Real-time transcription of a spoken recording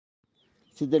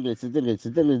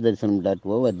சித்தர்கள்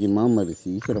தரிசனம்.org மாமரிசி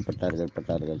ஈஸ்வரப்பட்டார்கள்.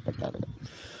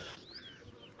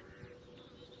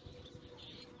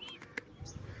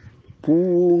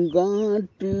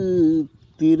 பூங்காற்று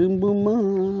திரும்புமா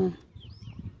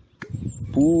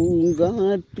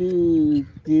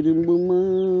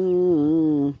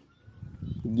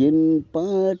என்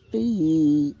பாட்டை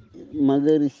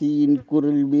மகரிஷியின்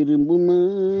குரல் விரும்புமா?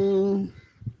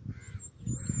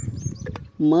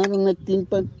 மரணத்தின்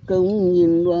பக்கம்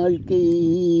என் வாழ்க்கை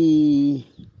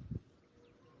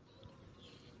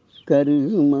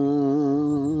கருகுமா?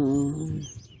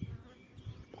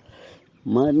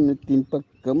 மரணத்தின்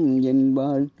பக்கம் என்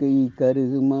வாழ்க்கை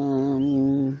கருகுமா?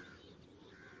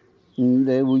 இந்த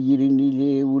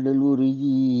உயிரினிலே உடல்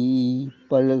உருகி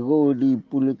பல கோடி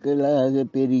புழுக்களாக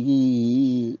பெருகி,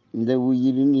 இந்த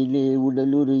உயிரினிலே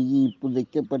உடல் உருகி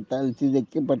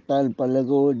சிதைக்கப்பட்டால் பல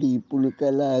கோடி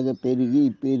புழுக்களாக பெருகி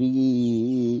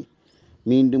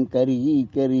மீண்டும் கருகி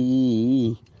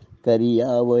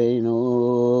கரியாவேனோ?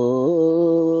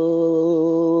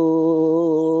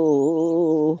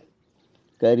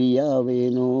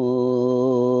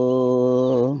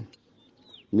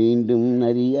 மீண்டும்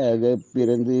நரியாக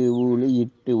பிறந்து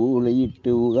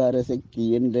ஊளையிட்டு உகார சக்தி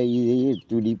என்ற இதய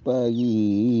துடிப்பாகி,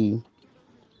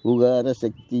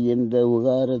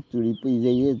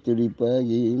 இதய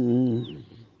துடிப்பாகி,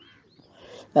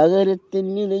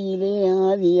 அகரத்தின் நிலையிலே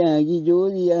ஆதியாகி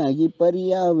ஜோதியாகி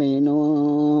பரியாவேனோ?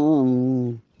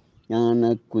 ஞான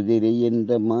குதிரை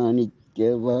என்ற மாணிக்க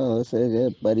வாசக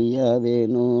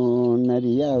பரியாவேனோ?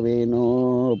 நரியாவேனோ?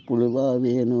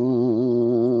 புழுவாவேனோ?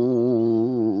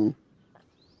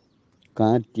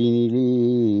 காற்றினிலே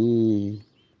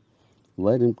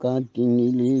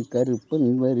கருப்பன்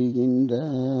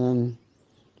வருகின்றான்,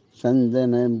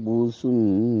 சந்தன பூசும்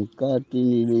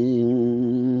காற்றினிலே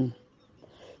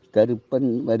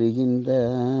கருப்பன்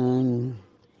வருகின்றான்.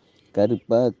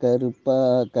 கருப்பா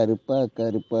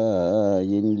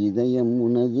என் இதயம்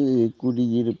உனது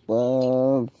குடியிருப்பா?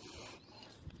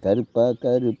 கருப்பா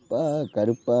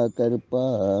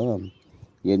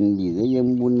என்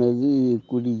இதயம் உனது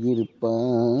குடியிருப்பா?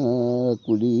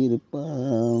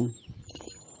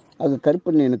 ஆக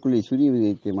கருப்பன் எனக்குள்ளே சூரிய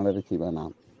விதயத்தை மலரச்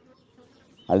செய்வானாம்,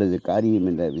 அல்லது காரியம்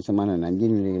என்ற விஷமான நஞ்சு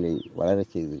நிலைகளை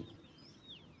வளரச் செய்து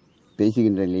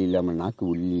பேசுகின்ற நிலை இல்லாமல் நாக்கு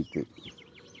உள்ளிட்டு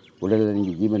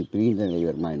உடலடங்கி ஜீவன் பிரிகின்ற நிலை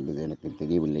வருமா என்பது எனக்கு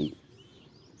தெரியவில்லை.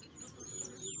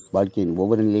 வாழ்க்கையின்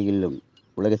ஒவ்வொரு நிலைகளிலும்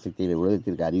உலக சக்திகளை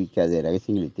உலகத்திற்கு அறிவிக்காத,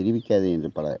 ரகசியங்களை தெரிவிக்காதே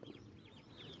என்று பல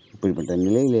இப்படிப்பட்ட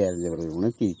நிலையிலே அறிந்தவர்கள்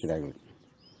உணர்த்தி இருக்கிறார்கள்.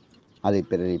 அதை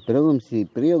பிறரை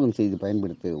பிரயோகம் செய்து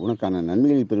பயன்படுத்தி உனக்கான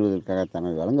நன்மைகளை பெறுவதற்காக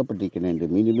தனது வழங்கப்பட்டிருக்கிறேன் என்று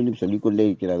மீண்டும் சொல்லிக்கொண்டே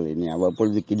இருக்கிறார்கள். என்னை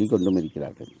அவ்வப்பொழுது கிள்ளிக் கொண்டும்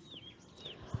இருக்கிறார்கள்.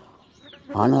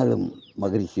 ஆனாலும்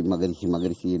மகரிஷி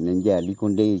நெஞ்சை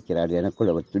அள்ளிக்கொண்டே இருக்கிறார்.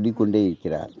 எனக்குள் அவர் துடிக்கொண்டே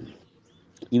இருக்கிறார்.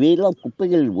 இவையெல்லாம்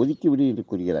குப்பைகள் ஒதுக்கிவிடு என்று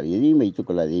கூறுகிறார். எதையும் வைத்துக்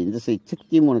கொள்ளாது. எந்த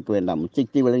சக்தியும் உனக்கு வேண்டாம்.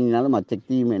 முச்சக்தி விளங்கினாலும்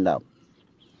அச்சக்தியும் வேண்டாம்.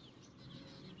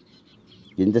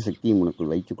 எந்த சக்தியும்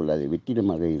உனக்குள் வைத்துக் கொள்ளாது.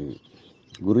 வெற்றிடமாக இரு.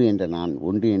 குரு என்ற நான்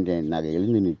ஒன்று என்ற என்னாக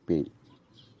எழுந்து நிற்பேன்.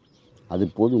 அது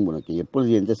போதும் உனக்கு.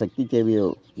 எப்பொழுது எந்த சக்தி தேவையோ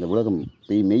இந்த உலகம்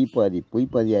மெய்ப்பாதி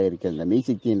பொய்ப்பாதியாக இருக்கிற அந்த மெய்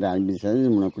சக்தி என்ற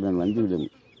 50% உனக்குடன் வந்துவிடும்.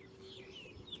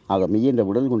 ஆக மெய் என்ற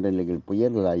உடல் கொண்ட நிலைகள்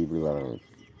புயல்கள் ஆகிவிடுவார்கள்.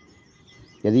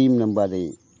 எதையும் நம்பாதை.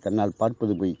 கண்ணால்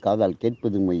பார்ப்பது பொய், காதால்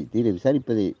கேட்பது மொய், தீர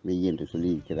விசாரிப்பதை மெய் என்று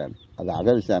சொல்லியிருக்கிறார். அது அக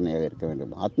விசாரணையாக இருக்க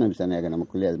வேண்டும். ஆத்ம விசாரணையாக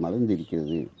நமக்குள்ளே அது மலர்ந்து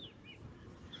இருக்கிறது.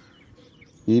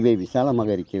 இதுவே விசாலமாக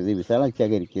இருக்கிறது,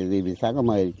 விசாலாட்சியாக இருக்கிறது,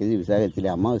 விசாகமாக இருக்கிறது. விசாகத்திலே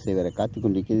அமாவாசை வேற காத்து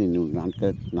கொண்டிருக்கிறது. இன்னும்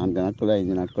 4 நாட்களோ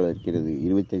 5 நாட்களோ இருக்கிறது.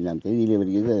 25ஆம் தேதியிலே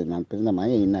வருகிறது. அது நான் பிறந்த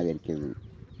மாய எண்ணாக இருக்கிறது.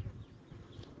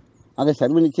 ஆக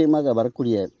சர்வ நிச்சயமாக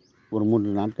வரக்கூடிய ஒரு 3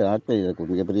 நாட்கள்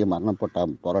இதற்கு மிகப்பெரிய மரண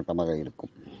போராட்டமாக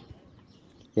இருக்கும்.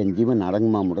 என் ஜீவன்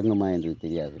அடங்குமா முடங்குமா என்று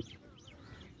தெரியாது.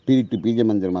 பீரிட்டு பீஜ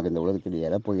மந்திரமாக இந்த உலகத்தில்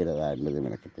எழப்போகிறதா என்பதும்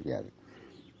எனக்கு தெரியாது.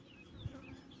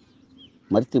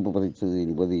 மருத்துவ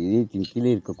பரிசோதனையின் போது இதயத்தின் கீழே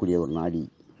இருக்கக்கூடிய ஒரு நாடி,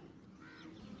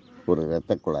 ஒரு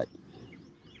இரத்த குழாய்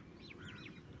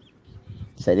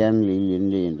சரியான நிலையில்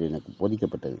இல்லை என்று எனக்கு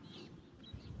போதிக்கப்பட்டது.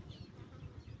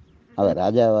 அவர்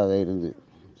ராஜாவாக இருந்து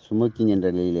சுமோக்கிங் என்ற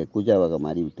நிலையிலே கூஜாவாக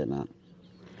மாறிவிட்ட நான்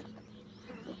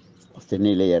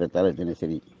சென்னையிலே ஏறத்தாழ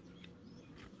தினசரி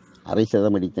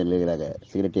 1/2 அடித்த நிலைகளாக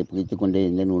சிகரெட்டை புகைத்துக் கொண்டே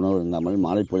இருந்தேன். உணவு இருந்தாமல்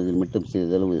மாலை பொழுதில் மட்டும்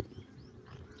சிறிதளவு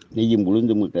நெய்யும்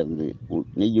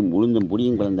உளுந்தும்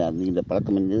பொடியும் கலந்து அறிந்த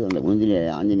பழக்கம் இருந்தது. அந்த உளுந்திலே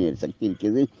ஆஞ்சநேயர் சக்தி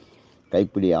இருக்கிறது.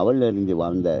 கைப்பிடி அவள் அறிந்து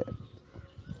வாழ்ந்த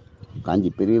காஞ்சி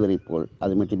பெரியவரை போல்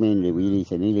அது மட்டுமே என்னுடைய உயிரை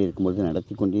சென்னையில் இருக்கும்போது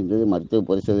நடத்தி கொண்டிருந்தது. மருத்துவ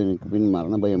பரிசோதனைக்கு பின்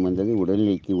மரண பயம் வந்தது.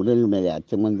 உடல் மேலே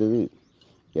அச்சம் வந்தது.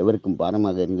 எவருக்கும்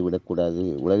பாரமாக இருந்து விடக்கூடாது,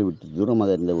 உலகை விட்டு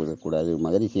தூரமாக இருந்து விடக்கூடாது.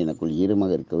 மகரிஷி எனக்குள்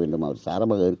ஈரமாக இருக்க வேண்டும், அவர்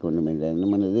சாரமாக இருக்க வேண்டும் என்ற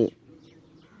எண்ணம் வந்தது.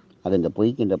 அது இந்த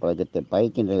பொய்க்கின்ற பழக்கத்தை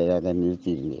பயக்கின்ற நிலையாக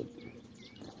நிறுத்தியிருந்தேன்.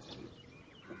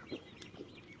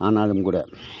 ஆனாலும் கூட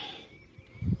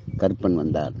கருப்பன்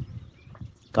வந்தார்,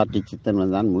 கார்த்திக் சித்தன்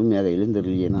வந்தான், முழுமையாக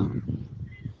எழுந்தருளியனா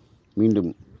மீண்டும்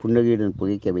புன்னகையுடன்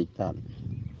புகைக்க வைத்தான்.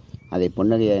 அதை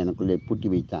புன்னகையாக எனக்குள்ளே பூட்டி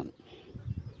வைத்தான்.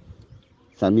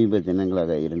 சமீப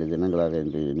தினங்களாக 2 தினங்களாக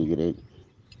என்று எண்ணுகிறேன்.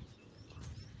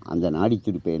 அந்த நாடி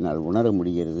துடிப்பை என்னால் உணர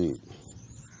முடிகிறது.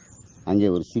 அங்கே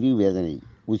ஒரு சிறு வேதனை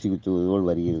ஊசி குத்துவது போல்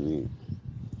வருகிறது.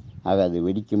 ஆக அது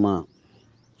வெடிக்குமா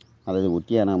அல்லது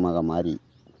ஒட்டியானமாக மாறி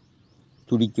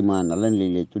துடிக்குமா, நல்ல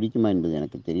நிலையிலே துடிக்குமா என்பது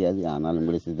எனக்கு தெரியாது. ஆனால்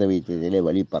உங்களை சித்த வைத்ததிலே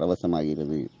வலி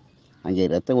பரவசமாகிறது. அங்கே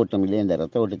இரத்த ஓட்டம் இல்லை, அந்த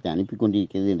இரத்த ஓட்டத்தை அனுப்பி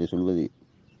கொண்டிருக்கிறது என்று சொல்வது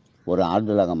ஒரு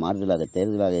ஆறுதலாக மாறுதலாக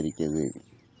தேர்தலாக இருக்கிறது.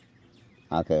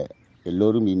 ஆக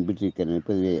எல்லோரும் இன்பிற்றிருக்க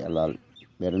நிற்பதே அல்லால்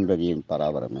வேறொன்றறியும்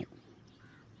பராபரமே.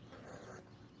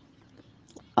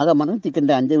 ஆக மரணத்தை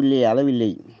கண்டு அஞ்சவில்லை,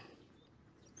 அளவில்லை,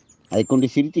 அதை கொண்டு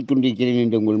சிரித்துக் கொண்டிருக்கிறேன்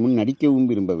என்று உங்கள் முன் நடிக்கவும்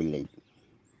விரும்பவில்லை.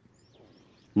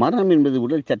 மரணம் என்பது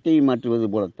உடல் சட்டையை மாற்றுவது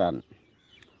போலத்தான்.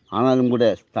 ஆனாலும் கூட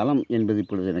ஸ்தலம் என்பது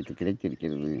இப்பொழுது எனக்கு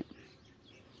கிடைத்திருக்கிறது.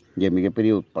 இங்கே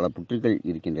மிகப்பெரிய பல புற்றுகள்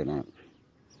இருக்கின்றன.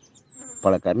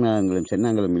 பல கருணாகங்களும்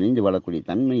சென்னாங்களும் இணைந்து வாழக்கூடிய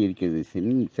தன்மை இருக்கிறது.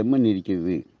 செம்மண்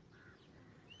இருக்கிறது.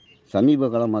 சமீப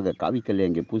காலமாக காவிக்கல்லை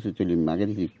அங்கே பூச சொல்லி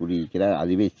மகரிஷி கூறியிருக்கிறார்.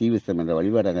 அதுவே ஸ்ரீவிஸ்வம் என்ற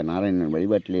வழிபாடாக நாராயணன்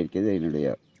வழிபாட்டிலே இருக்கிறது. என்னுடைய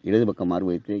இடது பக்க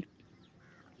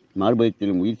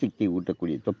மார்பகத்திலும் உயிர் சக்தியை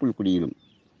ஊட்டக்கூடிய தொப்புள் குடியிலும்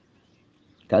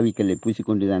காவிக்கல்லை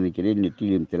பூசிக்கொண்டுதான் இருக்கிறேன்.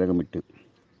 நெற்றியிலும் திலகமிட்டு.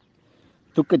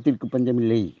 துக்கத்திற்கு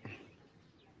பஞ்சமில்லை,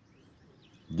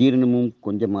 ஜீரணமும்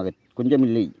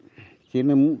கொஞ்சமில்லை,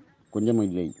 சீரணமும்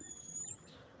கொஞ்சமில்லை.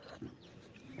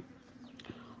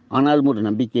 ஆனாலும் ஒரு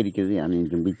நம்பிக்கை இருக்கிறது.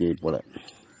 ஆனால் நம்பிக்கையைப் போல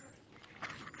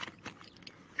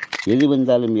எது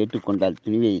வந்தாலும் ஏற்றுக்கொண்டால்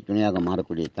துணையாக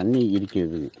மாறக்கூடிய தன்மை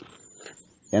இருக்கிறது.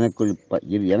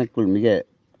 எனக்குள் மிக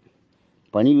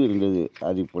பணிவு இருந்தது.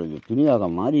 அது இப்பொழுது துணியாக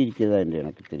மாறி இருக்கிறதா என்று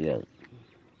எனக்கு தெரியாது.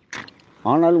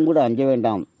 ஆனாலும் கூட அஞ்ச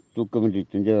வேண்டாம், தூக்கமின்றி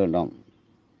துஞ்ச வேண்டாம்.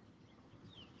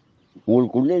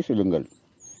 உங்களுக்குள்ளே சொல்லுங்கள்.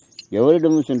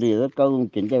 எவரிடமும் சென்று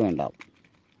எதற்காகவும் கெஞ்ச வேண்டாம்.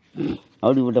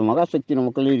 அப்படிப்பட்ட மகாசக்தி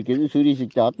நமக்குள்ளே இருக்கிறது. சூரிய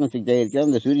சக்தி ஆத்மசக்தியாக இருக்கிறது.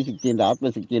 அந்த சூரிய சக்தி என்ற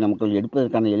ஆத்மசக்தியை நமக்குள்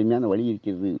எடுப்பதற்கான எளிமையான வழி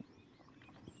இருக்கிறது.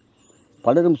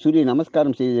 பலரும் சூரிய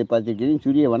நமஸ்காரம் செய்வதை பார்த்திருக்கிறேன்,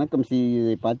 சூரிய வணக்கம்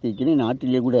செய்வதை பார்த்திருக்கிறேன்.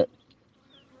 நாட்டிலே கூட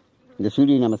இந்த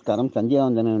சூரிய நமஸ்காரம்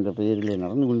சந்தியாவந்தனம் என்ற பெயரிலே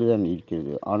நடந்து கொண்டுதான்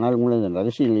இருக்கிறது. ஆனாலும் கூட இந்த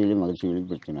ரகசிய நிலையிலே மகிழ்ச்சி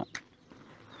வெளிப்படுத்தினார்.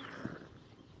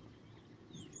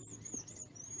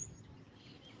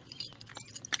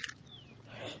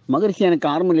 மகிழ்ச்சி எனக்கு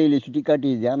ஆரம்ப நிலையிலே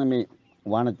சுட்டிக்காட்டிய தியானமே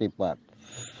வானத்தை பார்.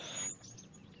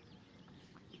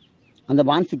 அந்த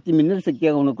வான் சக்தி மின்னல்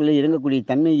சக்தியாக உனக்குள்ளே இறங்கக்கூடிய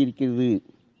தன்மை இருக்கிறது.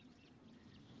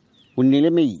 உன்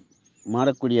நிலைமை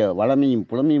மாறக்கூடிய வளமையும்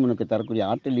புலமையும் உனக்கு தரக்கூடிய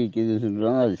ஆற்றல் இருக்கிறது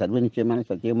சொல்கிறால் அது சர்வ நிச்சயமான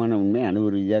சத்தியமான உண்மை.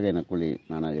 அனுபவ ரீதியாக எனக்குள்ளே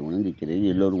நான் அதை உணர்ந்திருக்கிறேன்.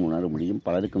 எல்லோரும் உணர முடியும்.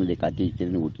 பலருக்கும் இதை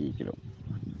காட்டியிருக்கிறேன், ஊட்டியிருக்கிறோம்.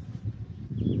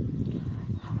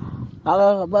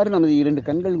 அவ்வாறு நமது 2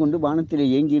 கண்கள் கொண்டு வானத்திலே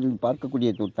இயங்கியிருந்து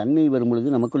பார்க்கக்கூடிய தன்மை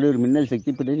வரும்பொழுது நமக்குள்ளே ஒரு மின்னல்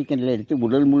சக்தி பிறரிக்கின்ற எடுத்து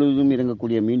உடல் முழுவதும்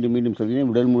இறங்கக்கூடிய, மீண்டும் மீண்டும்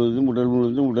சொல்கிறேன், உடல்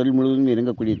முழுவதும்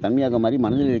இறங்கக்கூடிய தன்மையாக மாறி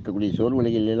மனதில் இருக்கக்கூடிய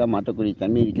சோர்வலைகள் எல்லாம் மாற்றக்கூடிய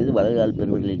தன்மை இருக்கிறது. வலதுகால்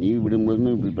பெறுவர்களை நீவி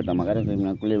விடும்பொழுதும் இப்படிப்பட்ட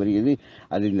மகாராஷ்டிரக்குள்ளே வருகிறது.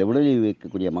 அது இந்த உடலை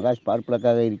இயக்கக்கூடிய மகா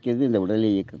ஸ்பார்ப்ளக்காக இருக்கிறது. இந்த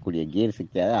உடலை இயக்கக்கூடிய கியர்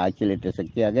சக்தியாக, ஆக்சிலேட்டர்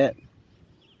சக்தியாக,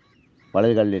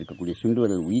 வலது காலில் இருக்கக்கூடிய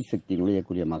சுண்டுவரல் உயிர் சக்தி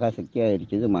நுழையக்கூடிய மகா சக்தியாக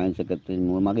இருக்கிறது. மகன் சக்கரத்தின்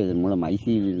மூலமாக இதன் மூலம்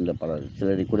ஐசியில் இருந்த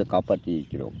சிலரை கூட காப்பாற்றி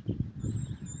இருக்கிறோம்.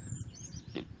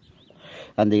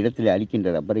 அந்த இடத்தில்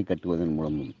அளிக்கின்ற ரப்பரை கட்டுவதன்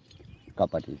மூலமும்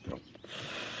காப்பாற்றியிருக்கிறோம்.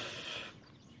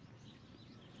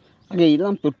 அங்கே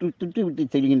எல்லாம் தொட்டு விட்டு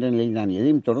செல்கின்ற நிலையில் நான்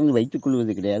எதையும் தொடர்ந்து வைத்துக்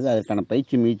கொள்வது கிடையாது. அதற்கான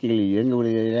பயிற்சி முயற்சிகளில்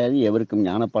இறங்குவது கிடையாது. எவருக்கும்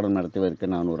ஞானப்பாடம்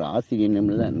நடத்துவதற்கு நான் ஒரு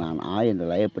ஆசிரியனும் இல்லை. நான் என்று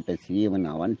லயப்பட்ட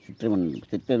சிறியவன் அவன்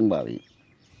சிற்றெரும்பாவை.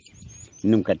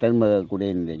 இன்னும் கற்றெரும்பாக கூட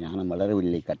இந்த ஞானம்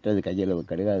வளரவில்லை. கற்றது கையளவு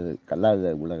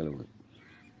கல்லாத உலகளவு.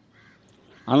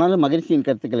 ஆனாலும் மகிழ்ச்சியின்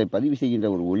கருத்துக்களை பதிவு செய்கின்ற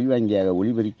ஒரு ஒளிவாங்கியாக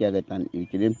ஒளிபெருக்கியாகத்தான்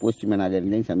இருக்கிறேன். போஸ்ட்மேனாக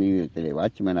இருந்தேன், சமீபத்தில்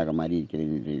வாட்ச்மேனாக மாறி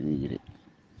இருக்கிறேன் என்று எண்ணுகிறேன்.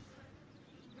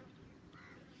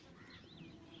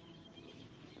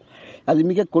 அது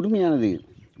மிக கொடுமையானது.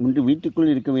 ஒன்று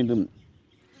வீட்டுக்குள் இருக்க வேண்டும்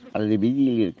அல்லது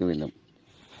வீதியில் இருக்க வேண்டும்.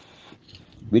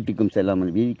 வீட்டுக்கும்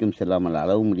செல்லாமல் வீதிக்கும் செல்லாமல்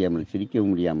அளவு முடியாமல்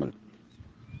சிரிக்கவும் முடியாமல்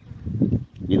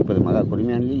இருப்பது மகா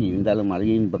கொடுமையானது. இருந்தாலும்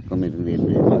அழகியின் பக்கம் இருந்து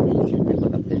என்று சிரிப்பின்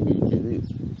பக்கம் தெரிந்திருக்கிறது.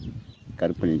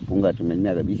 கருப்பனின் பூங்காற்று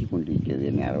மென்மையாக வீசிக்கொண்டிருக்கிறது.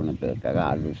 என்னை அரவணைப்பதற்காக,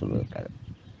 ஆறுதல் சொல்வதற்காக.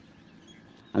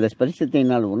 அந்த ஸ்பரிசத்தை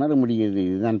என்னால் உணர முடிகிறது.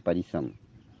 இதுதான் பரிசம்.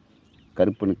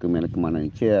 கருப்பனுக்கும் எனக்குமான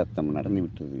நிச்சயார்த்தம்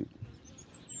நடந்துவிட்டது.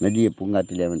 நெடிய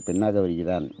பூங்காற்றில் அவன் பெண்ணாக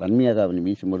வருகிறான். வன்மையாக அவன்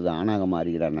வீசும்பொழுது ஆணாக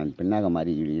மாறுகிறான். நான் பெண்ணாக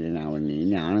மாறி விடுகிறேன். அவன்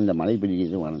இன்னும் ஆனந்த மழை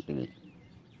பெய்கிறது வானத்திலே.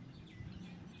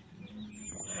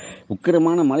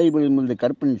 உக்கிரமான மழை பொழிந்து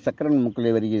கற்பனை சக்கரன்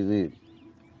முக்களை வருகிறது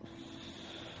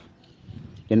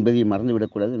என்பதை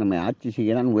மறந்துவிடக்கூடாது. நம்மை ஆட்சி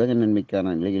செய்கிறான். உலக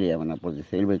நன்மைக்கான நிலைகளை அவன் அப்போது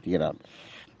செயல்படுத்துகிறான்.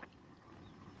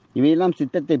 இவையெல்லாம்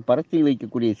சித்தத்தை பரத்தில்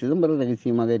வைக்கக்கூடிய சிதம்பர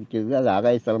ரகசியமாக இருக்கிறது. அது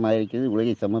ஆகாயஸ்தலமாக இருக்கிறது.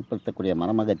 உலகை சமப்படுத்தக்கூடிய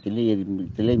மரமாக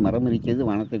தில்லை மரம் இருக்கிறது.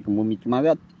 வானத்திற்கும்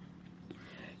பூமிக்குமாக.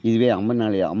 இதுவே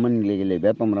அம்மன் நிலையிலே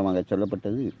வேப்ப மரமாக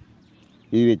சொல்லப்பட்டது.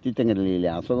 இதுவே தீர்த்தங்கர் நிலையிலே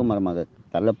அசோக மரமாக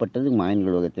தள்ளப்பட்டது.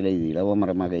 மாயன்கள் உலகத்தில் இது இலவ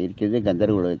மரமாக இருக்கிறது.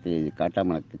 கந்தர் உலகத்தில் இது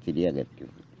காட்டாமணக்கு செடியாக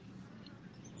இருக்கிறது.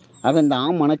 ஆக இந்த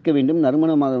ஆம் மணக்க வேண்டும்,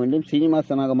 நறுமணமாக வேண்டும்,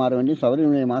 சீனிவாசனாக மாற வேண்டும்,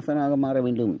 சபரிமலை மாசனாக மாற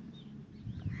வேண்டும்.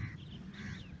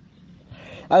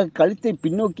 ஆக கழுத்தை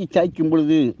பின்னோக்கி சாய்க்கும்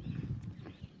பொழுது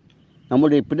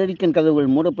நம்முடைய பிடரிக்கண்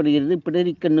கதவுகள் மூடப்படுகிறது.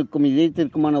 பிடரிக்கண்ணுக்கும்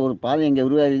இதயத்திற்குமான ஒரு பாதை அங்கே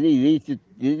உருவாகிறது.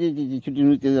 இதயத்தை சுற்றி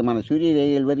 100 விதமான சூரிய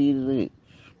ரேகைகள் வருகிறது.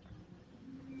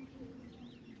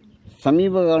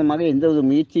 சமீப காலமாக எந்த ஒரு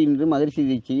முயற்சியின்றும் மகிழ்ச்சி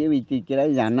இதை செய்ய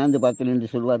வைத்திருக்கிறார். இது அண்ணாந்து பார்த்தல் என்று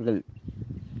சொல்வார்கள்.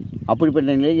 அப்படிப்பட்ட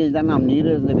நிலையில் தான் நாம்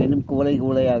நீரிழந்த வேண்டும். குவளை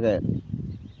குவளையாக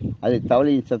அது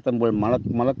தவளையின் சத்தம் போல்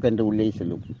மலக்கென்று உள்ளே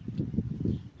செல்லும்.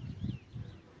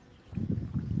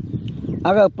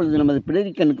 ஆக அப்பொழுது நமது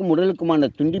பிடரிக்கண்ணுக்கும் உடலுக்குமான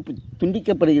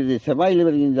துண்டிக்கப்படுகிறது. செவ்வாயில்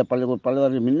வருகின்ற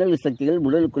பல்வேறு மின்னல் சக்திகள்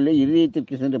உடலுக்குள்ளே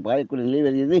இருதயத்திற்கு சென்று பாயக்கூடிய நிலை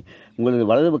வருகிறது. உங்களது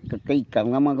வலது பக்க கை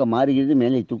கர்ணமாக மாறுகிறது.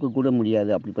 மேலே தூக்கக்கூட முடியாது.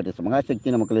 அப்படிப்பட்ட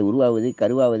மகாசக்தி நமக்களை உருவாவதை,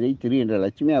 கருவாவதை, திரு என்ற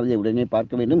லட்சுமி ஆவதை உடனே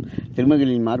பார்க்க வேண்டும்.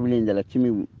 திருமகளின் மார்பிலே இந்த லட்சுமி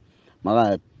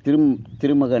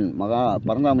திருமகன் மகா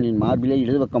பரந்தாமனின் மார்பிலே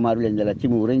இடதுபக்க மார்பிலே இந்த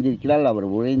லட்சுமி உறைந்திருக்கிறாள்.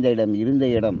 அவர் உறைந்த இடம் இருந்த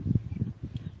இடம்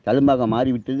தழும்பாக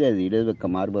மாறிவிட்டது. அது இடதுபக்க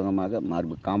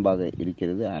மார்பு காம்பாக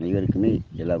இருக்கிறது. அனைவருக்குமே,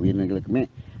 எல்லா உயிரினங்களுக்குமே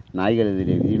நாய்கள்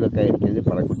இதில் விதிவிலக்காக இருக்கிறது.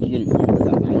 பல குட்டிகள்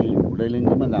நாய்களின்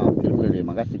உடலெங்கும் அந்த திருமகளுடைய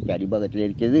மகாசக்தி அடிப்பாகத்தில்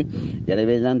இருக்கிறது.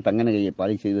 எனவே தான் தங்க நகையை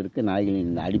பாலி செய்வதற்கு நாய்களின்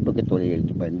இந்த அடிப்பக்க தோலை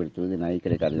எடுத்து பயன்படுத்துவது நாய்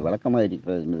கிடைக்காது வழக்கமாக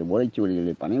இருக்கிறது என்பது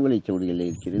ஓலைச்சுவடிகளில் பனை ஓலைச்சுவடிகளில்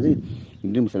இருக்கிறது.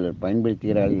 இன்றும் சிலர்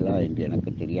பயன்படுத்துகிறார்களா என்று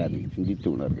எனக்கு தெரியாது. சிந்தித்து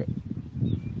உணர்க.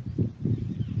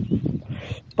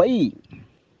 பை,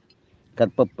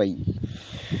 கர்ப்பப்பை.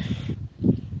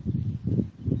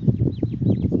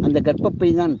 அந்த கர்ப்பப்பை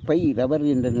தான் பை ரவர்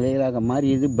என்ற நிலையாக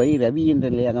மாறியது. பை ரவி என்ற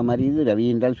நிலையாக மாறியது. ரவி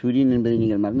என்றால் சூரியன் என்பதை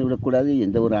நீங்கள் மறந்துவிடக்கூடாது.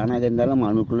 எந்த ஒரு ஆணாக இருந்தாலும்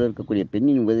அவனுக்குள்ளே இருக்கக்கூடிய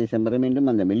பெண்ணின் உபதேசம் பெற வேண்டும்.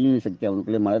 அந்த மெல்லின சக்தி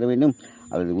அவனுக்குள்ளே மலர வேண்டும்.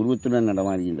 அவரது உருவத்துடன்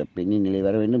நடமாடுகின்ற பெண்ணின் நிலை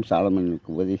வர வேண்டும்.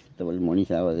 சாலமனுக்கு உபதேசித்தவள்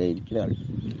மோனிசாவாக இருக்கிறாள்.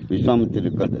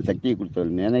 விஸ்வாமித்திற்கு அந்த சக்தியை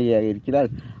கொடுத்தவள் மேனையாக இருக்கிறாள்.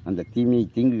 அந்த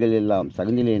தீங்குகள் எல்லாம்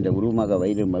சகுந்தலை என்ற உருவமாக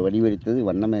வடிவெடுத்தது.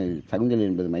 வண்ணமே சகுந்தலை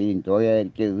என்பது மயிலின் தோகையாக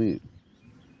இருக்கிறது.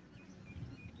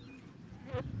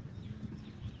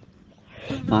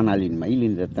 ஆனால்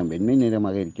மயிலின் ரத்தம் வெண்மை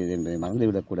நிறமாக இருக்கிறது என்பதை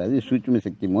மறந்துவிடக்கூடாது. சூட்சும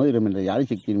சக்தி மோதிரம் என்ற யாழ்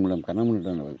சக்தியின் மூலம்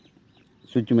கணவனுடன்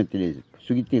சூட்சுமத்திலே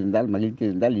சுகித்திருந்தால்,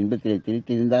 மகிழ்த்திருந்தால், இன்பத்திலே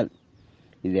திரித்திருந்தால்,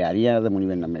 இதை அறியாத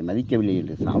முனிவன் நம்மை மதிக்கவில்லை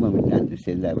என்று சாபமிட்டான் என்று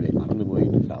சேர்ந்து அவளை மறந்து போய்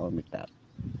என்று சாபமிட்டார்.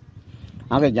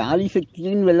 ஆக ஜாலி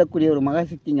சக்தியின் வெல்லக்கூடிய ஒரு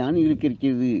மகாசக்தி ஞானிகளுக்கு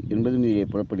இருக்கிறது என்பதும் இதிலே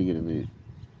புறப்படுகிறது.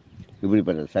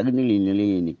 இப்படிப்பட்ட சகுந்தலின்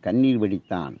நிலையை நீ கண்ணீர்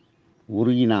வடித்தான்,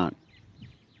 உருகினான்.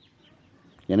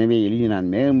 எனவே எழுதினான்.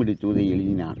 மேகமுடி தூதை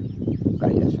எழுதினான்.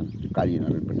 காளிதாசன் காளியின்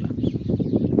அருள் பெற்றான்.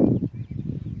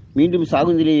 மீண்டும்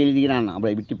சாகுந்திலே எழுதுகிறான்.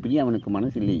 அவளை விட்டு பிரிய அவனுக்கு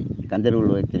மனசில்லை. கந்தர்வ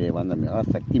உலகத்திலே வாழ்ந்த மிக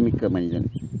சக்தி மிக்க மனிதன்.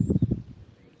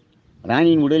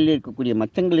 ராணியின் உடலில் இருக்கக்கூடிய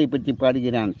மச்சங்களை பற்றி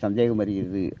பாடுகிறான். சந்தேகம்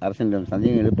வருகிறது. அரசனிடம்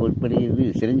சந்தேகம் எழுப்பப்படுகிறது.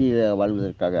 சிரஞ்சீவியாக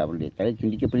வாழ்வதற்காக அவனுடைய தலை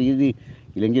துண்டிக்கப்படுகிறது.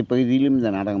 இலங்கை பகுதியிலும் இந்த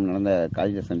நாடகம் நடந்த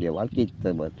காளிதாசனுடைய வாழ்க்கையை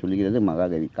சொல்கிறது.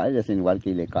 மகாகவி காளிதாசனின்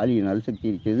வாழ்க்கையிலே காளியின் அருசக்தி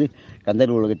இருக்கிறது.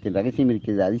 கந்தர்வ உலகத்தில் ரகசியம்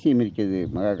இருக்கிறது, அதிசயம் இருக்கிறது.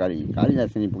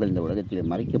 காளிதாசனின் புகழ் இந்த உலகத்திலே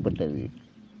மறைக்கப்பட்டது.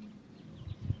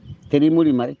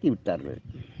 தெரிமூடி மறைத்து விட்டார்கள்.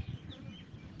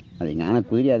 அதை ஞான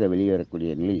குதிரையாக வெளியேறக்கூடிய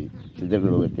நிலை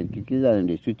சித்தர்கள் உலகத்திற்கு இருக்கிறது.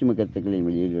 அதனுடைய சூட்சும கருத்துக்களை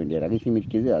வெளியேற வேண்டிய ரகசியம்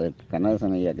இருக்கிறது. அதற்கு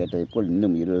கண்ணதாசன் ஐயா கேட்டதை போல்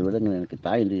இன்னும் 20 வருடங்கள் எனக்கு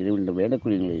தாய் என்று இறைவன்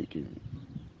வேடக்கூடிய நிலை இருக்கிறது.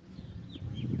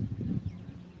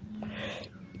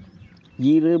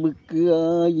 இரவுக்கு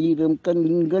 1000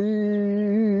 கண்கள்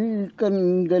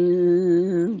கண்கள்,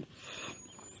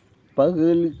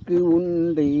 பகலுக்கு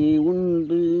உண்டே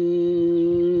உண்டு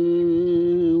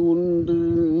உண்டு,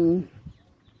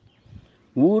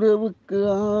 உறவுக்கு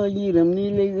 1000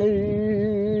 நிலைகள்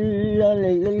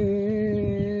அலைகள்,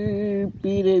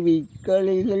 பிறவி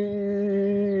கலைகள்,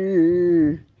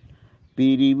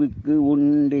 பிரிவுக்கு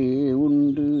உண்டே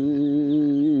உண்டு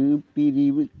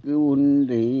பிரிவுக்கு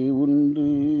ஒன்றே ஒன்று.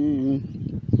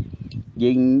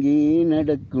 எங்கே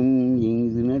நடக்கும்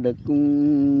எது நடக்கும்,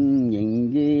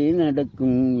 எங்கே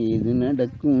நடக்கும் எது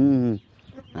நடக்கும்,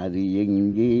 அது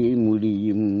எங்கே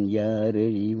முடியும்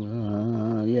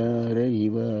யாரறிவார்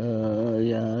யாரறிவார்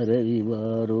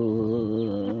யாரறிவாரோ.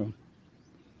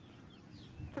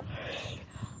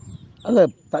 ஆக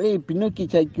தலையை பின்னோக்கி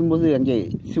சாய்க்கும்போது அங்கே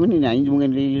சிவனின் 5 முக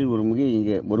நிலையில்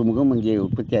ஒரு முகம் அங்கே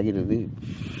உற்பத்தி ஆகிறது.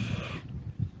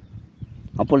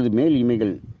 அப்பொழுது மேல்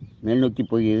இமைகள் மேல் நோக்கி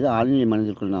போகிறது. ஆழ்நிலை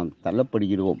மனதிற்குள் நாம்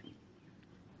தள்ளப்படுகிறோம்.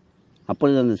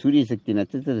 அப்பொழுது அந்த சூரிய சக்தி,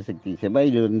 நட்சத்திர சக்தி,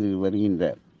 செவ்வாயிலிருந்து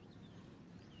வருகின்ற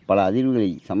பல அதிர்வுகளை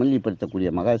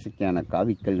சமநிலைப்படுத்தக்கூடிய மகாசக்தியான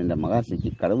காவிக்கல் என்ற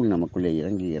மகாசக்தி கடவுள் நமக்குள்ளே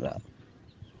இறங்குகிறார்.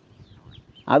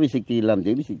 ஆவிசக்தி எல்லாம்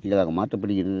தெய்வ சக்திகளாக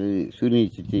மாற்றப்படுகிறது. சூரியனை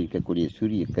சுற்றி இருக்கக்கூடிய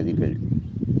சூரிய கதிர்கள்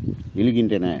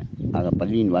எழுகின்றன. ஆக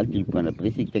பள்ளியின் வாழ்க்கைக்கான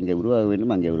பிரசித்தி அங்கே உருவாக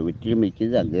வேண்டும். அங்கே ஒரு வெற்றிடம்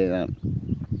இருக்கிறது. அங்கே தான்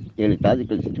 7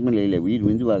 தாதுக்கள் சிற்றுமலையில் உயிர்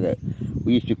விந்துவாக,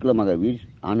 உயிர் சுக்லமாக, உயிர்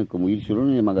ஆணுக்கும் உயிர்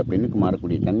சுழநிலமாக பெண்ணுக்கும்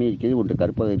மாறக்கூடிய தன்மை இருக்கிறது. ஒன்று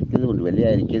கருப்பாக இருக்கிறது, ஒன்று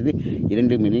வெள்ளையாக இருக்கிறது.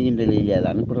 2 இணைகின்ற நிலையில் அது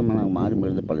அனுப்புறமாக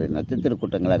மாறும்பொழுது பல நட்சத்திர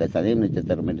கூட்டங்களாக சதயம்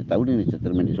நட்சத்திரம் என்று, தவிடு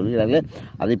நட்சத்திரம் என்று சொல்கிறார்கள்.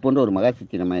 அதை போன்ற ஒரு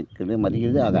மகாசக்தி நமக்கு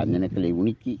வருகிறது. ஆக அந்த நெக்களை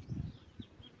உணுக்கி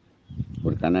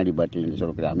ஒரு கண்ணாடி பாட்டில் என்று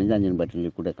சொல்லக்கூடிய அமிர்தாஞ்சன்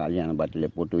பாட்டிலில் கூட காலியான பாட்டிலை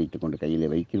போட்டு வைத்துக் கொண்டு கையில்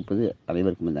வைத்திருப்பது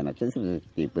அனைவருக்கும் இந்த நட்சத்திர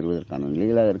சக்தியை பெறுவதற்கான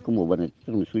நிலைகளாக இருக்கும். ஒவ்வொரு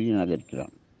நட்சத்திரம் சூரியனாக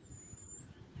இருக்கிறான்.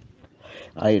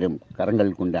 1000 கரங்கள்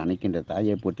கொண்டு அணைக்கின்ற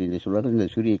தாயை போட்டு இந்த சொல்வார்கள். இந்த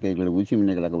சூரிய கதிர்கள் ஊசி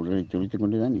மின்னல்களாக உடலை துளைத்துக்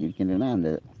கொண்டுதான் இருக்கின்றன.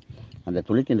 அந்த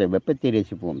துளைக்கின்ற வெப்பத்தை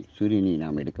ரசிப்போம். சூரியனை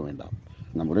நாம் எடுக்க வேண்டாம்.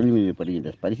 நம் உடல் மீது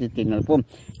படுகின்ற பரிசத்தை நடப்போம்.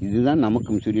 இதுதான்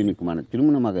நமக்கும் சூரியனுக்குமான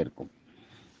திருமணமாக இருக்கும்.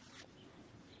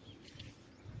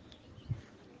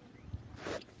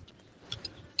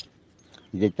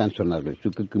 இதைத்தான் சொன்னார்கள்.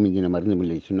 சுக்குக்கு மிஞ்சின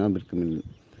மருந்துமில்லை,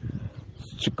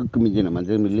 சுக்குக்கு மிஞ்சின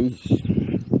மந்திரமில்லை,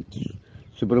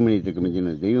 சுப்பிரமணியத்துக்கு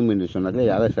மிஞ்சின தெய்வம் என்று சொன்னார்கள்.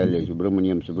 யாகசாலையை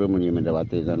சுப்பிரமணியம் என்ற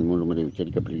வார்த்தை தான் 3 முறை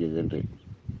உச்சரிக்கப்படுகிறது என்று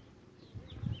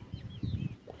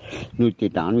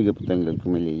 108 ஆன்மீக புத்தகங்களுக்கு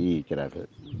மேலே எழுதியிருக்கிறார்கள்.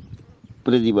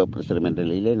 பிரதிபா பிரசுரம் என்ற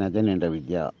நிலையிலே நஜன் என்ற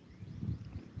வித்யா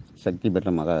சக்தி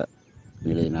பெற்ற மகா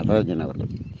நிலை நடராஜன்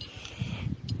அவர்கள்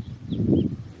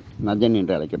நஜன்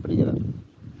என்று அழைக்கப்படுகிறார்.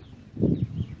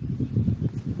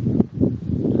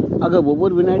 ஆக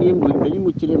ஒவ்வொரு வினாடியும்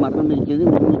வெளிமூச்சிலே மரணம் இருக்கிறது,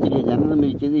 வெளிமூச்சிலே ஜனனம்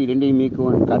இருக்கிறது. 2ஐயும்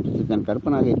இயக்குவான் காற்றுத்தான்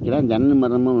கற்பனாக இருக்கிறான். ஜனன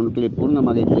மரணமும் உனக்கிலே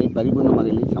பூர்ணமாக இல்லை, பரிபூர்ணமாக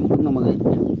இல்லை, சம்பூர்ணமாக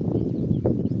இருக்கிறது,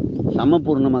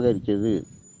 சமபூர்ணமாக இருக்கிறது.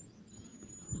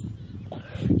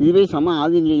 இதுவே சம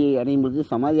ஆதி நிலையை அடையும் பொழுது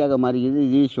சமாதியாக மாறுகிறது.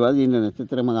 இதுவே சுவாதி என்ற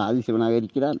நட்சத்திரமாக ஆதிசிவனாக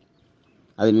இருக்கிறான்.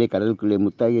 அதனிலே கடலுக்குள்ளே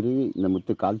முத்தாகிறது. இந்த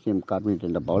முத்து கால்சியம் கார்பனேட்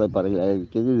என்ற பவளப்பாறைகளாக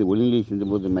இருக்கிறது. இது ஒளிநிலை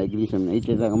செல்லும்போது மைக்னீசியம்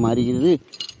நைட்ரேட்டாக மாறுகிறது.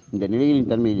 இந்த நிலைகளின்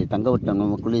தன்மையிலே தங்கவட்டம்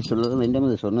நமக்குள்ளே சொல்ல வேண்டும்.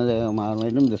 இது சொன்னதாக மாற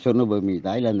வேண்டும். இந்த சொர்ண பூமி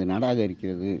தாய்லாந்து நாடாக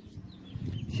இருக்கிறது,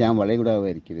 சியாம் வளைகுடாக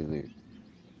இருக்கிறது.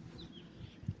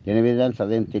 எனவேதான்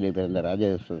சதயத்திலே பிறந்த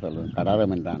ராஜேஸ்வரன்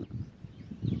கடாரம் என்றான்.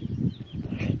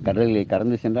 கடல்களை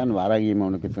கடந்து சென்றான். வாராகியம்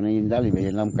அவனுக்கு துணை இருந்தால்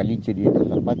இவையெல்லாம் கள்ளிச்செடி என்ற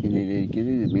சப்பாத்தி நிலையில்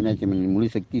இருக்கிறது. மீனாட்சி அம்மனின் முழு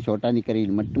சக்தி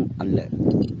சோட்டானிக்கரையில் மட்டும் அல்ல,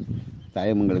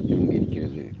 தாயமங்கலத்திலும்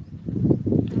இருக்கிறது.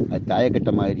 அது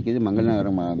தாயக்கட்டமாக இருக்கிறது.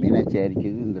 மங்களநகரமாக மீனாட்சியாக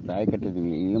இருக்கிறது. இந்த தாயக்கட்ட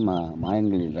நிலையிலும்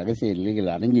மாயன்களின் ரகசிய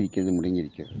நிலைகள் அடங்கியிருக்கிறது,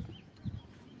 முடங்கியிருக்கிறது.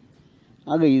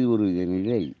 ஆக இது ஒரு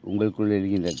நிலை. உங்களுக்குள்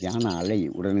இருக்கின்ற தியான அலை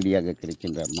உடனடியாக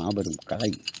கிடைக்கின்ற மாபெரும்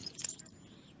கலை.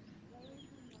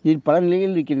 இதில் பல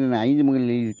நிலைகள் இருக்கின்றன. 5 முக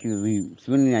நிலையில் இருக்கிறது.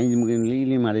 சிவனின் 5 முக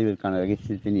நிலையிலையும் அடைவதற்கான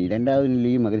ரகசியத்தின் 2வது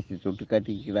நிலையும் மகிழ்ச்சி தொட்டு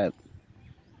காட்டியிருக்கிறார்.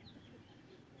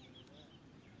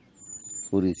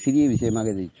 ஒரு சிறிய விஷயமாக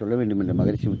இதை சொல்ல வேண்டும் என்று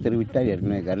மகிழ்ச்சி உத்தரவிட்டால்,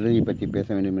 ஏற்கனவே கருடனை பற்றி பேச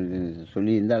வேண்டும் என்று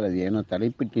சொல்லியிருந்தால் அது ஏனோ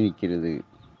தலைப்பட்டு நிற்கிறது.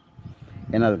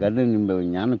 ஏனால் கருடன்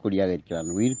என்பவன் ஞானக்கொடியாக இருக்கிறான்,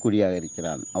 உயிர்கொடியாக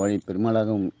இருக்கிறான், அவனை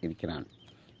பெருமாளாகவும் இருக்கிறான்,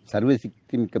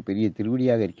 சர்வசக்தி மிக்க பெரிய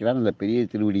திருவடியாக இருக்கிறான். அந்த பெரிய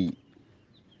திருவடி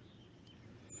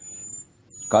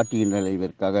காட்டுகின்ற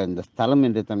இதற்காக இந்த ஸ்தலம்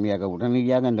என்ற தன்மையாக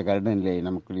உடனடியாக அந்த கருட நிலை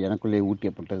எனக்குள்ளே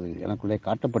ஊட்டியப்பட்டது, எனக்குள்ளே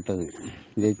காட்டப்பட்டது.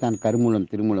 இதைத்தான் கருமூலம்,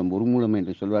 திருமூலம், ஒரு மூலம்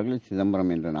என்று சொல்வார்கள்.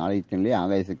 சிதம்பரம் என்ற ஆலயத்தினிலே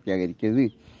ஆகாய சக்தியாக இருக்கிறது.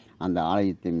 அந்த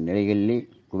ஆலயத்தின் நிலைகளிலே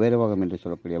குபேரபாகம் என்று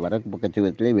சொல்லக்கூடிய வடக்கு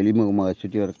பக்கத்துவத்திலே வெளிமுகமாக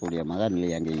சுற்றி வரக்கூடிய மகா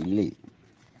நிலை அங்கே இல்லை.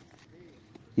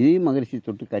 இதையும் மகரிஷி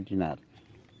தொட்டு காட்டினார்.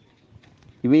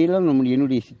 இவையெல்லாம்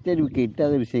என்னுடைய சித்தறிவுக்கு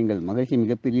எட்டாத விஷயங்கள். மகரிஷி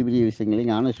மிகப்பெரிய பெரிய விஷயங்களை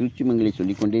ஞான சூட்சுமங்களை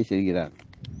சொல்லிக்கொண்டே செல்கிறார்.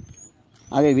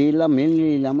 ஆக இவையெல்லாம்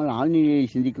மேல்நிலை இல்லாமல் ஆழ்நிலையை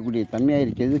சிந்திக்கக்கூடிய தன்மையாக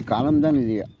இருக்கிறது. காலம்தான்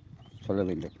இதை சொல்ல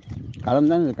வேண்டும்.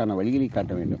 காலம்தான் இதற்கான வழிகளை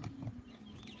காட்ட வேண்டும்.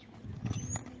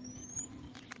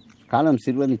 காலம்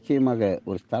சிறுவ நிச்சயமாக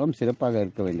ஒரு ஸ்தலம் சிறப்பாக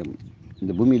இருக்க வேண்டும்.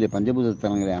 இந்த பூமியில் பஞ்சபூத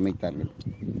தலங்களை அமைத்தார்கள்.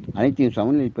 அனைத்தையும்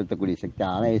சமநிலைப்படுத்தக்கூடிய சக்தி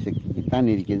ஆகாய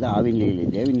சக்திக்குத்தான் இருக்கிறது. ஆவி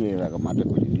நிலையிலே தேவ நிலைகளாக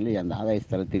மாற்றக்கூடிய நிலை அந்த ஆகாய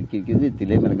ஸ்தலத்திற்கு இருக்கிறது.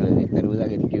 திரைமரங்கள் அதை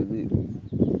தருவதாக இருக்கிறது.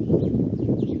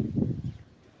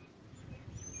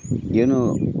 ஏனோ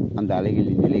அந்த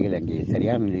அலைகளின் நிலைகள் அங்கே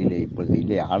சரியான நிலையிலே இப்பொழுது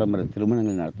இல்லை. ஆடம்பர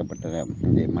திருமணங்கள் நடத்தப்பட்டன.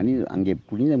 அங்கே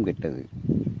புனிதம் கெட்டது.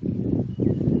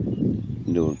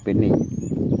 இந்த ஒரு பெண்ணை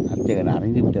அர்ச்சகர்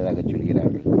அறைந்து விட்டதாக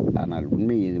சொல்கிறார்கள். ஆனால்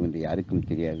உண்மை எதுவென்று யாருக்கும்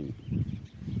தெரியாது.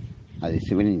 அது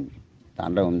சிவனின்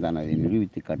தாண்டவம் தான். அதை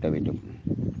நிரூபித்து காட்ட வேண்டும்.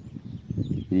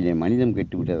 இதிலே மனிதம்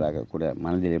கெட்டுவிட்டதாக கூட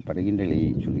மனதிலே படுகின்ற நிலையை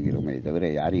சொல்கிறோமே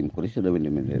தவிர யாரையும் குறை சொல்ல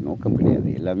வேண்டும் என்ற நோக்கம் கிடையாது.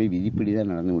 எல்லாமே விதிப்படி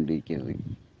தான் நடந்து கொண்டிருக்கிறது.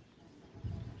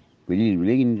 வெளியில்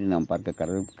விலகின்றி நாம் பார்க்க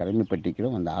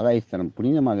கடமைப்பட்டிருக்கிறோம். அந்த ஆகாயஸ்தானம்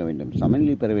புனிதமாக வேண்டும்,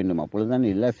 சமநிலை பெற வேண்டும். அப்பொழுதுதான்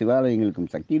எல்லா சிவாலயங்களுக்கும்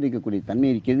சக்தி கிடைக்கக்கூடிய தன்மை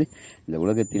இருக்கிறது. இந்த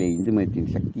உலகத்திலே இந்து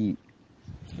மதத்தின் சக்தி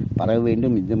பரவ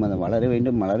வேண்டும், இந்து மதம் வளர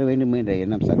வேண்டும், மலர வேண்டும் என்ற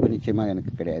எண்ணம் சர்வ நிச்சயமாக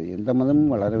எனக்கு கிடையாது. எந்த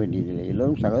மதமும் வளர வேண்டியதில்லை.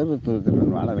 எல்லோரும்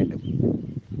சகோதரத்துவத்துடன் வாழ வேண்டும்.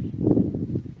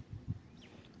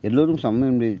 எல்லோரும் சமம்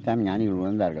என்பதைத்தான் ஞானிகள்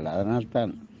உணர்ந்தார்கள்.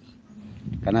 அதனால்தான்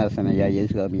கண்ணதாசன் ஐயா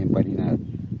இயேசுகாமியம் பாடினார்.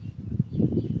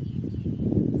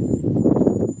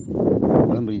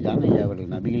 பழம்புரி ஜான் ஐயா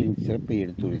அவர்கள் நபிகளின் சிறப்பை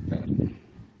எடுத்துரைத்தார்.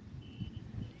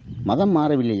 மதம்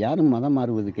மாறவில்லை, யாரும் மதம்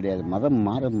மாறுவது கிடையாது. மதம்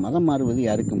மாறுவது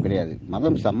யாருக்கும் கிடையாது.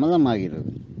 மதம் சம்மதமாகிறது.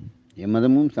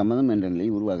 எம்மதமும் சம்மதம் என்ற நிலை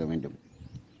உருவாக வேண்டும்.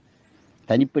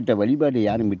 தனிப்பட்ட வழிபாடு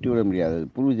யாரும் விட்டுவிட முடியாது.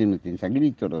 பூர்வ ஜென்மத்தின் சங்கிலி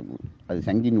தொடர்பு, அது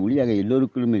சங்கின் ஒளியாக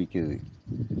எல்லோருக்குள்ளும் இருக்கிறது.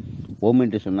 ஓம்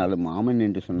என்று சொன்னாலும் ஆமன்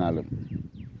என்று சொன்னாலும்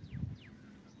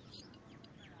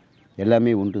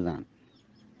எல்லாமே ஒன்றுதான்.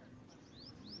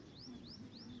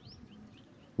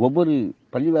 ஒவ்வொரு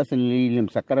பள்ளிவாசல்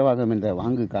நிலையிலும் சக்கரவாகம் என்ற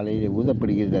வாங்கு காலையிலே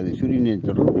ஊதப்படுகிறது. அது சூரியனின்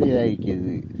தொடர்புடையதாக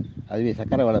இருக்கிறது. அதுவே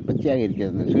சக்கரவாள பச்சையாக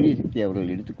இருக்கிறது. அந்த சூரிய சக்தியை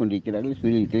அவர்கள் எடுத்துக்கொண்டிருக்கிறார்கள்.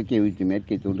 சூரியன் கிழக்கை வைத்து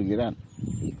மேற்கே தோன்றுகிறான்.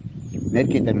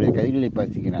 மேற்கே தன்னுடைய கதிர்களை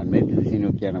பாசிக்கிறான். மேற்கு திசை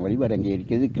நோக்கியான வழிபாடு அங்கே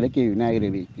இருக்கிறது. கிழக்கை விநாயகரை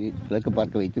வைத்து கிழக்கு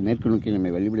பார்க்க வைத்து மேற்கு நோக்கி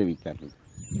நம்மை வழிபட வைத்தார்கள்.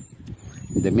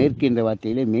 இந்த மேற்கு என்ற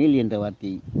வார்த்தையிலே மேல் என்ற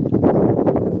வார்த்தை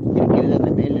இருக்கிறது.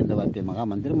 அந்த மேல் என்ற வார்த்தை மகா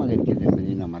மந்திரமாக இருக்கிறது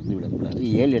என்பதை நாம் மறந்துவிடக்கூடாது.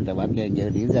 ஏழு என்ற வார்த்தை அங்கே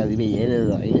இருந்து அதுவே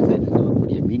ஐஎஸ்ஆர்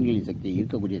சொல்லக்கூடிய மீன்களின் சக்தியை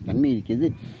இருக்கக்கூடிய தன்மை இருக்கிறது.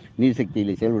 நீர்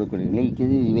சக்தியிலே செயல்படக்கூடிய நிலை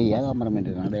இருக்கிறது. இவை ஏகாம்பரம்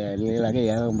என்ற நிலைகளாக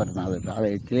ஏகாம்பரம்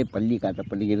ஆலயத்திலே பள்ளி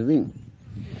காட்டப்படுகிறது.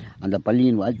 அந்த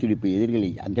பள்ளியின் வாழ்த்துடிப்பு எதிர்களை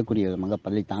அஞ்சக்கூடிய விதமாக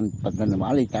அந்த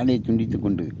வாளை தானே துண்டித்துக்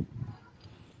கொண்டு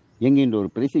இயங்குகின்ற ஒரு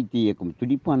பிரசக்தி இயக்கம்,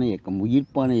 துடிப்பான இயக்கம்,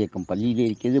 உயிர்ப்பான இயக்கம் பள்ளியிலே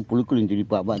இருக்கிறது. புழுக்களின்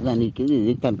துடிப்பு அவ்வாறு தான் இருக்கிறது.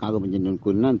 இதைத்தான் நாகபஞ்சன்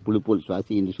கூறினான், புழு போல்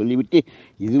சுவாசி என்று சொல்லிவிட்டு,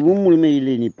 இதுவும்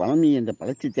முழுமையில்லை, நீ பழமை என்ற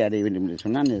பழச்சத்தை அடைய வேண்டும் என்று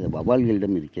சொன்னால் அது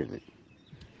வவால்களிடம் இருக்கிறது.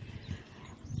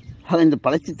 இந்த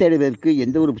பழச்சத்தை அடைவதற்கு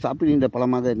எந்த ஒரு சாப்பிடுகின்ற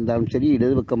பழமாக இருந்தாலும் சரி,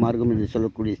 இடது பக்க மார்க்கம் என்று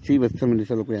சொல்லக்கூடிய ஸ்ரீவஸ்திரம் என்று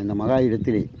சொல்லக்கூடிய அந்த மகா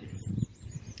இடத்திலே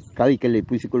காவிக்கல்லை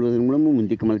பூசிக்கொள்வதன் மூலமும்,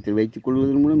 முந்திக்கு மலத்தில் வைத்துக்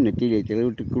கொள்வதன் மூலம், நெற்றியிலே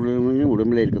திளவிட்டுக் கொள்வதன் மூலம்,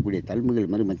 உடம்பில் இருக்கக்கூடிய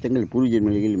தழும்புகள் மச்சங்கள் பூர்வ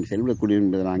நிலைகளிலும் செயல்படக்கூடிய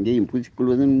என்பதனால் அங்கேயும்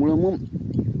பூசிக்கொள்வதன் மூலமும்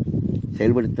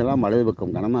செயல்படுத்தலாம். வலது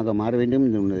பக்கம் கனமாக மாற வேண்டும்.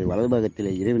 உன்னுடைய வலது பாகத்தில்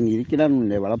இறைவன் இருக்கிறான்,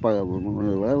 உன்னுடைய வலது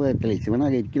பாகத்தில்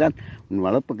சிவனாக இருக்கிறான், உன்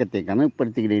வலப்பக்கத்தை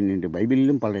கனப்படுத்துகிறேன் என்று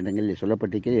பைபிளிலும் பல இடங்களில்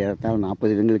சொல்லப்பட்டிருக்கிறது. ஏறத்தாழ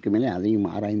 40 இடங்களுக்கு மேலே அதையும்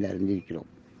ஆராய்ந்து அறிந்திருக்கிறோம்.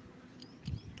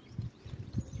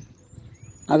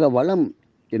 ஆக வளம்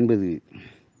என்பது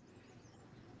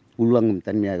உள்வாங்கும்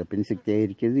தன்மையாக பெண் சக்தியாக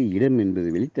இருக்கிறது. இடம் என்பது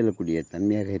வெளித்தள்ளக்கூடிய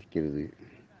தன்மையாக இருக்கிறது.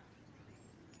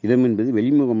 இடம் என்பது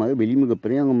வெளிமுக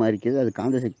பிரயோகமாக இருக்கிறது. அது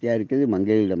காந்த சக்தியாக இருக்கிறது.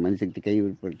 மங்கைகளிடம் மண் சக்தி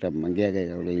கைவிடப்பட்ட மங்கையாக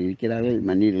அவர்கள் இருக்கிறார்கள்.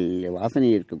 மண்ணீரில்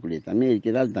வாசனை இருக்கக்கூடிய தன்மை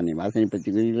இருக்கிறார்கள். தன்னை வாசனை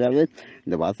பற்றி கூறுகிறார்கள்.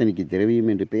 இந்த வாசனைக்கு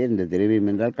திரவியம் என்று பெயர். இந்த திரவியம்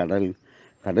என்றால்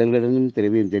கடல்களிலும்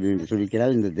திரவியம் தெரியும் என்று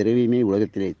சொல்லிக்கிறார். இந்த திரவியமே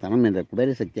உலகத்திலே தனம் என்ற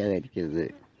குபேர சக்தியாக இருக்கிறது.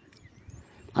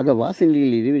 ஆக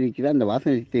வாசனைகளில் இறைவனிக்கிறார். அந்த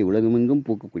வாசனை சக்தியை உலகமெங்கும்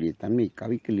பூக்கக்கூடிய தன்மை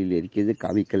காவிக்கல்லில் இருக்கிறது.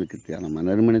 காவிக்கலுக்கான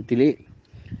நறுமணத்திலே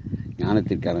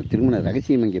ஞானத்திற்கான திருமண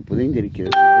ரகசியம் அங்கே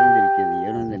புதைந்திருக்கிறது, மறைந்திருக்கிறது.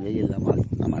 ஏனோ இந்த நிலையில்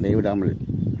நாம் அடைவிடாமல்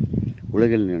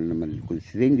உலகில் நம்மளுக்குள்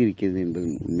சிதைந்திருக்கிறது என்பது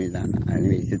உண்மைதான்.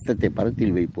 எனவே சித்தத்தை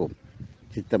பரத்தில் வைப்போம்.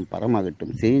 சித்தம்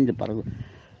பரமாகட்டும். சிதைந்து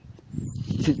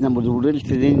நமது உடல்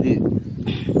சிதைந்து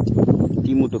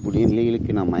தீமூட்டக்கூடிய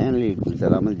நிலைகளுக்கு நாம் மய நிலைகளுக்குள்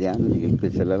செல்லாமல் தியான நிலைகளுக்கு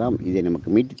செல்லலாம். இதை நமக்கு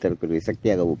மீட்டு தரக்கூடிய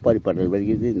சக்தியாக ஒப்பாரி பாடல்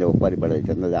வருகிறது. இந்த ஒப்பாரி பாடலை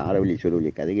தந்தது ஆரவழி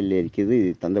சுருவழி கதைகளில் இருக்கிறது.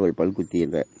 இது தந்தவள் பல்குத்தி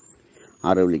என்ற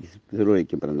ஆரவழி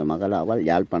சுருவழிக்கு பிறந்த மகளாவால்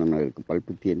யாழ்ப்பாணம் நகருக்கு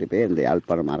பல்குத்தி என்ற பெயர். இந்த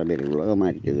யாழ்ப்பாணம் அரபியர்கள்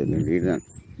உலகமாக இருக்கிறது என்ற வீடுதான்.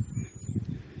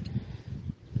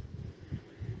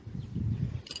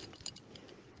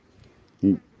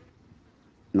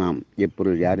 நாம்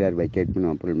எப்பொருள் யார் யார் கேட்போம்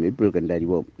அப்பொருள் மெய்ப்பொருள் கண்டு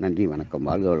அறிவோம். நன்றி, வணக்கம்.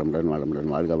 வாழ்க வளமுடன், வளமுடன்,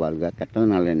 வாழ்க வாழ்க.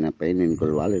 கட்டணனால் என்ன பயன்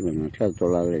என்கொள் வாழ்க நற்ற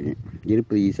தொழாத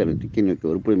இருப்பது ஈஸ்வரன் துக்கி நோக்கி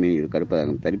ஒருப்பொரு மீன்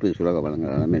கருப்பதாகும் தரிப்பது சுலக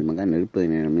வளங்கள் அலமேன்மக நெருப்பது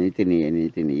நேரம் நினைத்து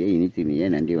நீயே இனித்து நீயே.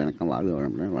 நன்றி, வணக்கம். வாழ்க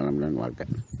வளமுடன், வளமுடன், வாழ்க.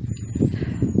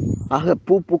 ஆக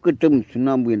பூ பூக்கட்டும்,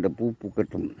 சுண்ணாம்பு என்ற பூ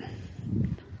பூக்கட்டும்,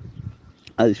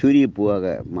 அது சூரிய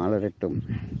பூவாக மலரட்டும்,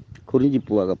 குறிஞ்சி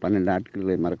பூவாக 12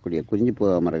 நாட்களை மறக்கூடிய குறிஞ்சி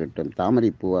பூவாக மறக்கட்டும், தாமரை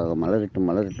பூவாக மலரட்டும்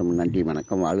மலரட்டும். நன்றி,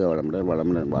 வணக்கம். வாழ்க வளமுடன்,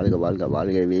 வளமுடன், வாழ்க வாழ்க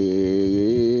வாழ்கவே.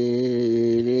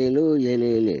 ஏலேலோ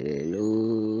ஏலேலேலோ.